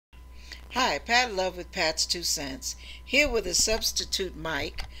Hi, Pat Love with Pat's Two Cents, here with a substitute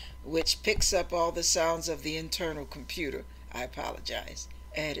mic which picks up all the sounds of the internal computer. I apologize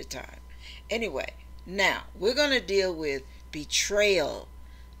ahead of time. Anyway, now we're going to deal with betrayal,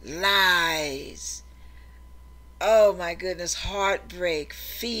 lies, oh my goodness, heartbreak,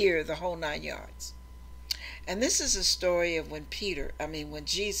 fear, the whole 9 yards. And this is a story of when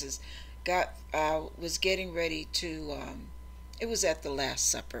Jesus was getting ready to it was at the Last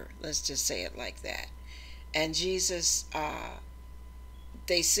Supper, let's just say it like that. And Jesus,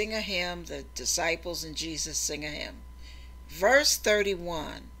 they sing a hymn, the disciples and Jesus sing a hymn. Verse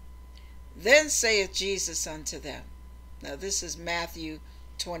 31, then saith Jesus unto them. Now this is Matthew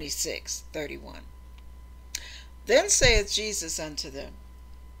 26:31. Then saith Jesus unto them,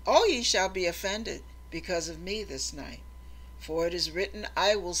 all ye shall be offended because of me this night. For it is written,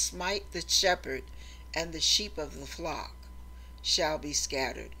 I will smite the shepherd, and the sheep of the flock shall be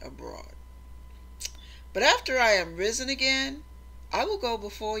scattered abroad. But after I am risen again, I will go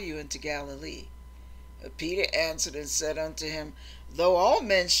before you into Galilee. But Peter answered and said unto him, though all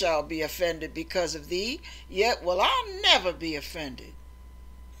men shall be offended because of thee, yet will I never be offended.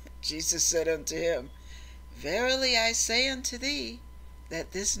 Jesus said unto him, verily I say unto thee,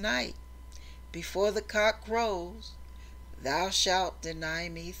 that this night, before the cock crows, thou shalt deny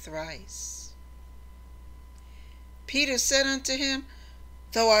me thrice. Peter said unto him,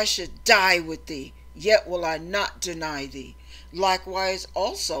 though I should die with thee, yet will I not deny thee. Likewise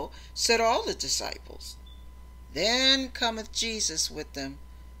also said all the disciples. Then cometh Jesus with them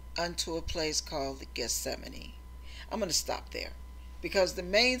unto a place called Gethsemane. I'm going to stop there, because the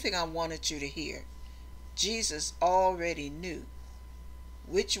main thing I wanted you to hear, Jesus already knew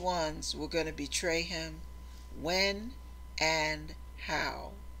which ones were going to betray him, when, and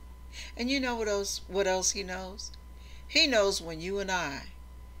how. And you know what else he knows? He knows when you and I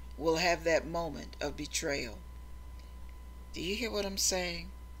will have that moment of betrayal. Do you hear what I'm saying?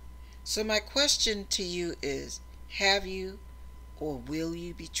 So my question to you is, have you or will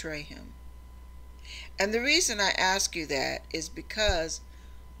you betray him? And the reason I ask you that is because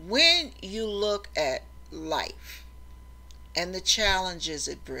when you look at life and the challenges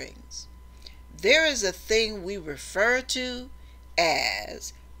it brings, there is a thing we refer to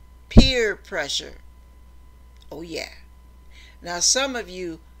as peer pressure. Oh yeah. Now some of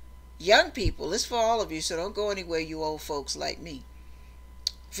you young people, it's for all of you, so don't go anywhere, you old folks like me.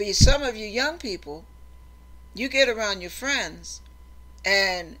 For some of you young people, you get around your friends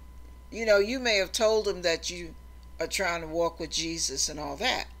and you may have told them that you are trying to walk with Jesus and all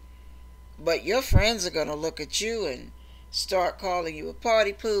that, but your friends are going to look at you and start calling you a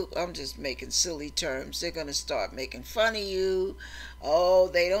party poop. I'm just making silly terms. They're going to start making fun of you. Oh,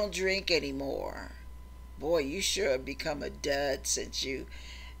 they don't drink anymore. Boy, you sure have become a dud since you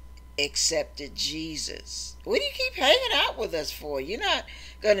accepted Jesus. What do you keep hanging out with us for? You're not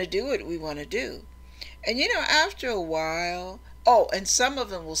going to do what we want to do. And after a while, and some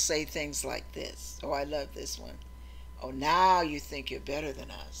of them will say things like this. Oh, I love this one. Oh, now you think you're better than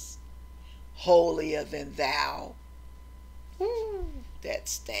us. Holier than thou. Ooh, that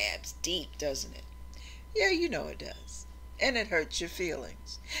stabs deep, doesn't it? Yeah, it does. And it hurts your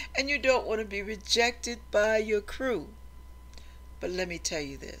feelings. And you don't want to be rejected by your crew. But let me tell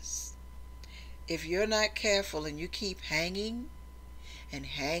you this. If you're not careful and you keep hanging and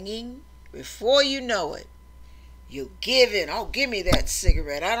hanging, before you know it, you'll give in. Oh, give me that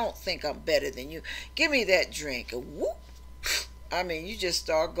cigarette. I don't think I'm better than you. Give me that drink. And whoop. You just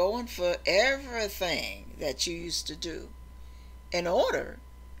start going for everything that you used to do in order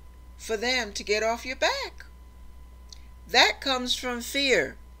for them to get off your back. That comes from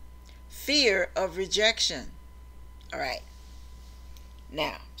fear. Fear of rejection. All right.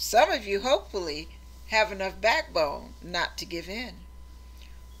 Now, some of you hopefully have enough backbone not to give in.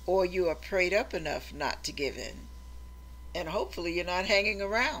 Or you are prayed up enough not to give in. And hopefully you're not hanging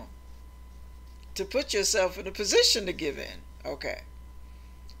around to put yourself in a position to give in. Okay.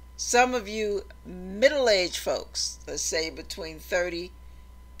 Some of you middle-aged folks, let's say between 30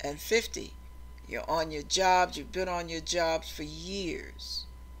 and 50, you're on your jobs, you've been on your jobs for years.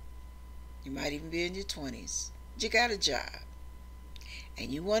 You might even be in your 20s. You got a job.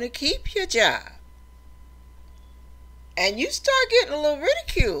 And you want to keep your job. And you start getting a little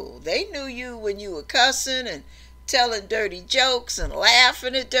ridiculed. They knew you when you were cussing and telling dirty jokes and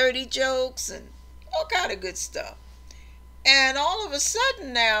laughing at dirty jokes and all kind of good stuff. And all of a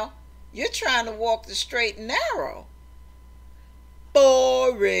sudden now, you're trying to walk the straight and narrow.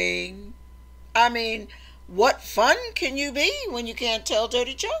 Boring. What fun can you be when you can't tell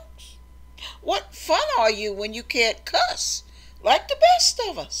dirty jokes? What fun are you when you can't cuss like the best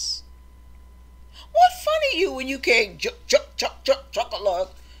of us? of you when you can't chuck a lug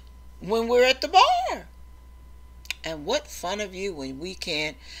when we're at the bar. And what fun of you when we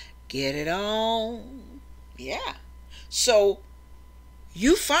can't get it on. Yeah. So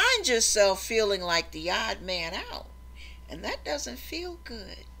you find yourself feeling like the odd man out. And that doesn't feel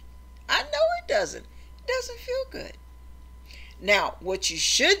good. I know it doesn't. It doesn't feel good. Now, what you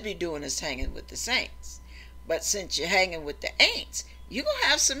should be doing is hanging with the saints. But since you're hanging with the ain'ts, you're going to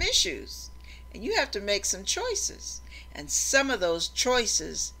have some issues. And you have to make some choices. And some of those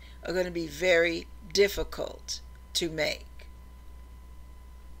choices are going to be very difficult to make.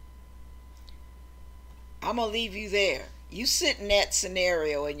 I'm going to leave you there. You sit in that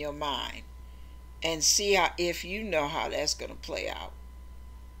scenario in your mind and see how, if you know how that's going to play out.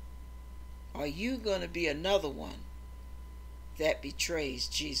 Are you going to be another one that betrays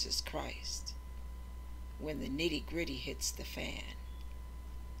Jesus Christ when the nitty-gritty hits the fan?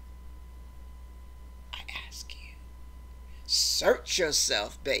 I ask you. Search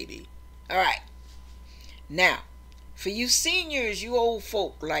yourself, baby. All right. Now, for you seniors, you old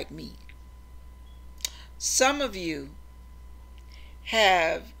folk like me, some of you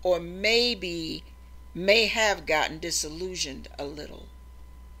have or may have gotten disillusioned a little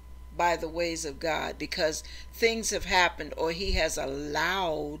by the ways of God because things have happened or he has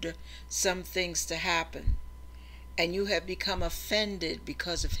allowed some things to happen and you have become offended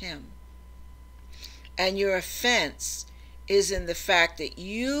because of him. And your offense is in the fact that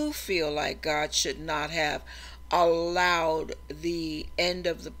you feel like God should not have allowed the end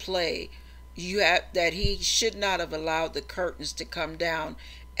of the play. That he should not have allowed the curtains to come down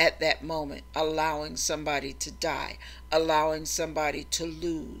at that moment, allowing somebody to die, allowing somebody to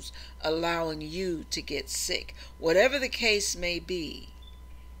lose, allowing you to get sick. Whatever the case may be,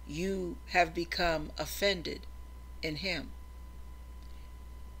 you have become offended in him.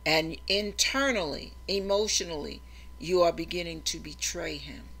 And internally, emotionally, you are beginning to betray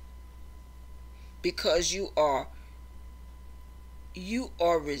him because you are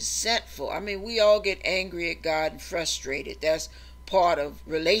resentful. I mean, we all get angry at God and frustrated. That's part of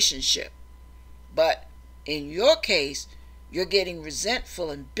relationship. But in your case, you're getting resentful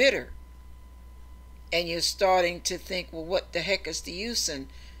and bitter. And you're starting to think, well, what the heck is the use in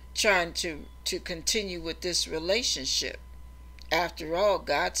trying to continue with this relationship? After all,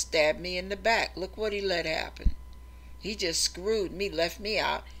 God stabbed me in the back. Look what he let happen. He just screwed me, left me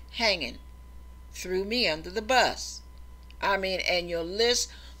out hanging, threw me under the bus. I mean, and your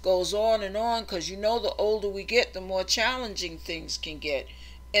list goes on and on because you know the older we get, the more challenging things can get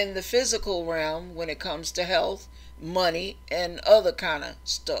in the physical realm when it comes to health, money, and other kind of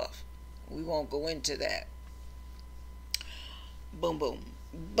stuff. We won't go into that. Boom, boom.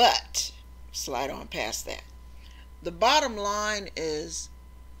 But, slide on past that. The bottom line is,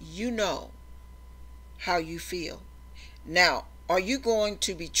 you know how you feel. Now, are you going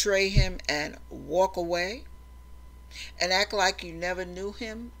to betray him and walk away and act like you never knew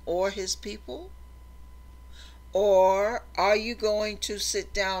him or his people? Or are you going to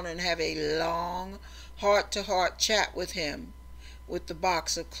sit down and have a long heart-to-heart chat with him with the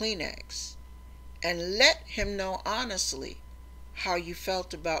box of Kleenex and let him know honestly how you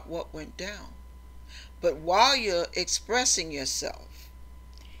felt about what went down? But while you're expressing yourself,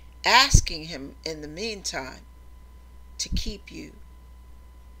 asking him in the meantime to keep you,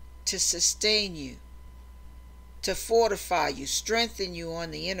 to sustain you, to fortify you, strengthen you on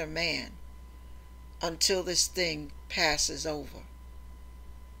the inner man until this thing passes over,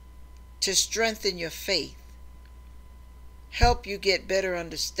 to strengthen your faith, help you get better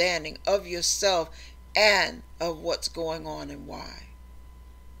understanding of yourself and of what's going on and why.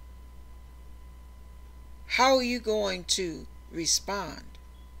 How are you going to respond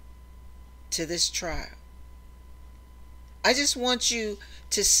to this trial? I just want you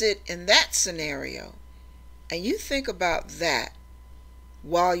to sit in that scenario and you think about that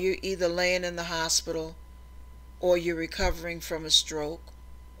while you're either laying in the hospital or you're recovering from a stroke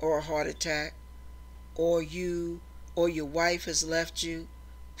or a heart attack, or your wife has left you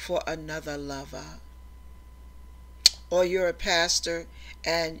for another lover, or you're a pastor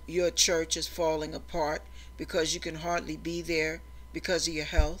and your church is falling apart because you can hardly be there because of your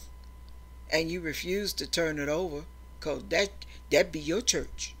health and you refuse to turn it over because that'd be your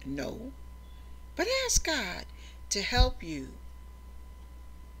church. No. But ask God to help you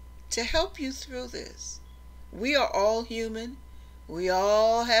through this. We are all human. We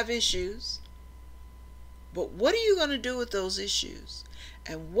all have issues. But what are you going to do with those issues?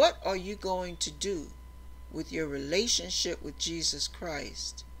 And what are you going to do with your relationship with Jesus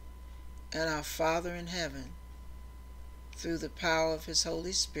Christ and our Father in heaven through the power of his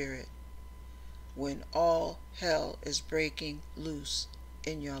Holy Spirit when all hell is breaking loose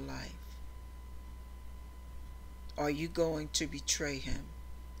in your life? Are you going to betray him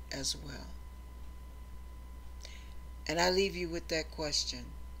as well? And I leave you with that question.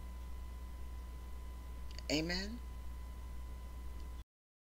 Amen.